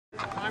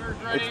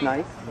It's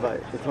nice,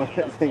 but it's one of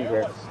those things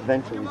where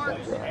eventually you start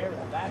to grow out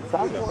of that. It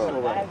sounds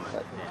horrible,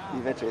 but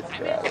eventually it's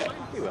grow out of that.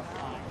 You will.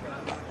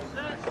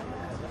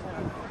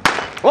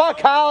 Come on,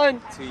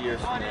 Colin! 2 years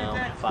from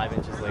now, 5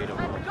 inches later.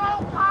 Go,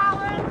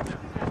 Colin!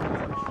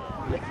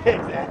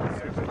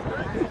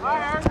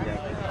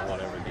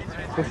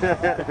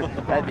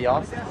 That'd be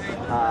awesome.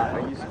 Are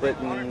you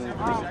splitting 3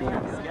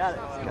 teams? Got it.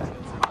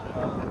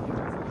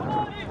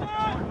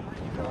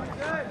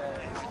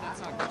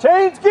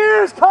 Change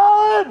gears,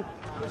 Colin!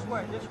 This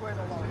way,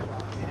 the line.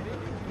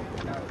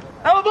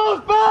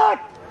 Elbows back!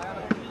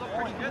 You look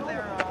pretty good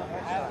there,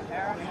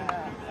 Aaron.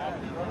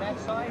 On that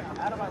side,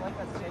 Adam, I like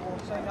that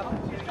saying up.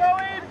 Go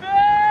EB!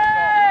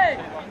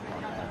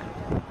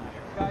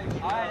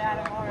 All right,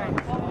 Adam, all right.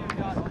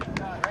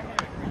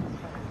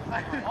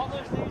 All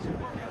those things are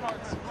working hard.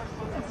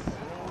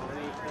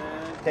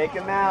 Take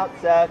him out,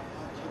 Seth.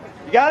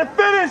 You gotta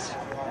finish!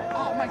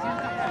 Oh my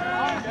God.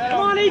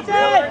 Come on,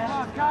 Ethan!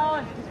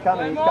 Colin. He's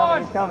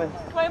coming.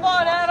 Play him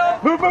on, Adam.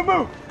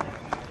 Move.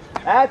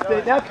 That's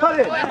it. Now cut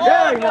it.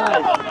 Very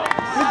nice.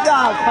 Good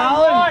job,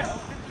 Colin.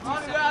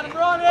 Run, Adam,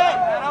 run it!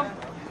 Adam.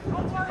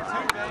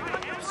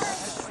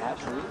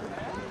 Absolutely.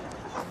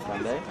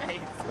 Sunday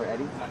for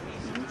Eddie.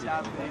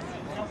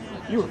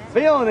 You were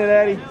feeling it,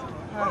 Eddie.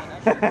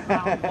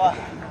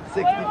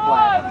 60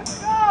 flat. Let's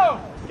go!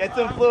 Get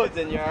some fluids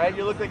in you, all right?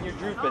 You look like you're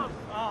drooping.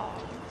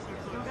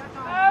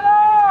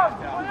 Adam!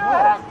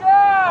 Let's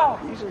go!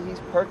 Usually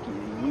he's perky.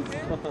 He's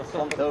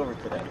slumped over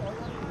today.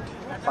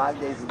 5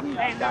 days a week.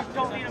 Hey,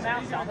 don't leave him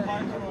out, South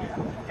Park.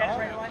 Catch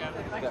right away.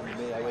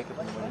 I wake up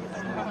in the morning.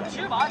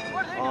 Shoebox,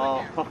 what are they doing?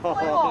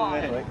 Oh,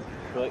 man.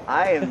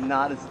 I am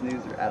not a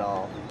snoozer at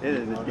all. It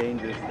is a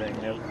dangerous thing.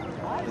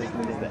 This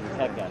is the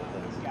heck out of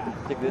things.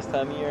 Take this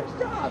time of year.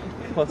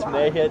 Once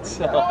May hits,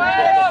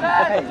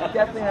 Hey, you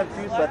definitely have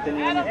juice left in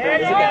you.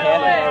 there's like a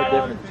half an hour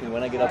difference between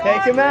when I get up.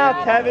 Take him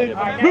out, Kevin.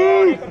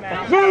 Move!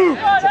 Move!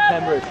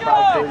 September is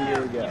 5:30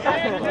 years ago.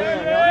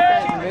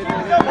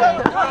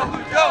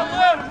 Go,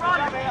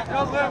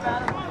 Lou!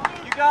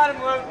 You got him,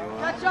 Lou.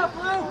 Catch up,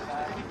 Lou.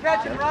 If you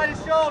catch him, right his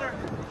shoulder.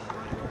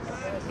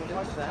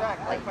 Back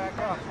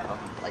up.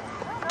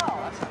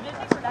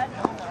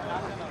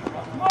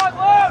 Come on,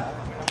 Lou!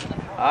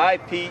 All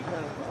right, Pete.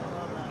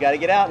 You got to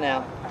get out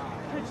now.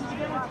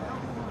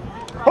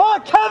 Come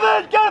on,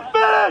 Kevin! Get a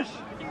finish!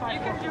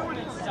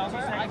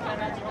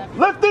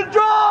 Lift and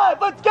drive!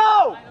 Let's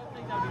go!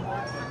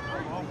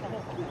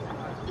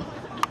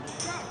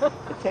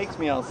 It takes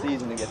me all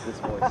season to get this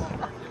voice.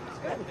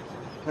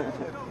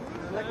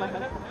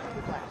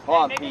 Come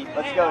on, Pete.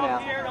 Let's go now.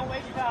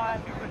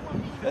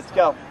 Let's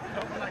go.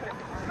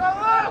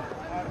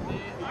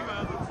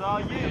 It's all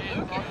you.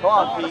 Come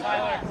on, Pete.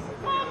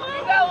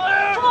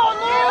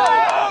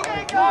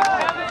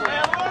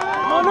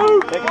 Come on,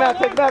 Lou! Take him out,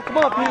 Come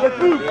on, Pete. Let's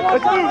move.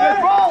 Let's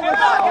roll.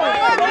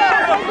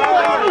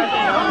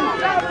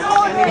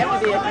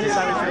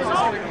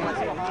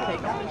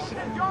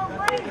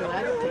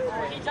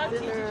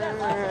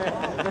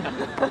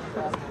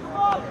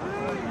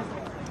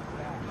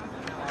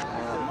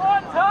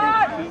 One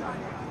time!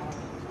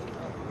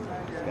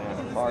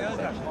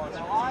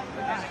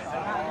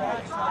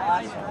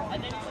 And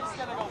then he's just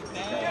gonna go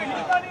bang.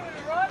 He's not even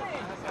running.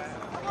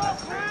 Come on,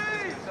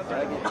 please!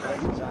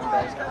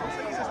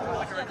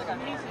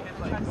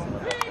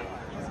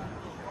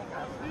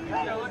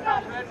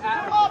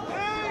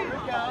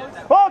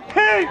 Come on,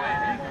 Pete!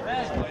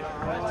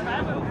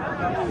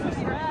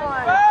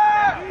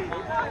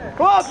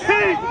 Come on,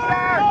 Pete!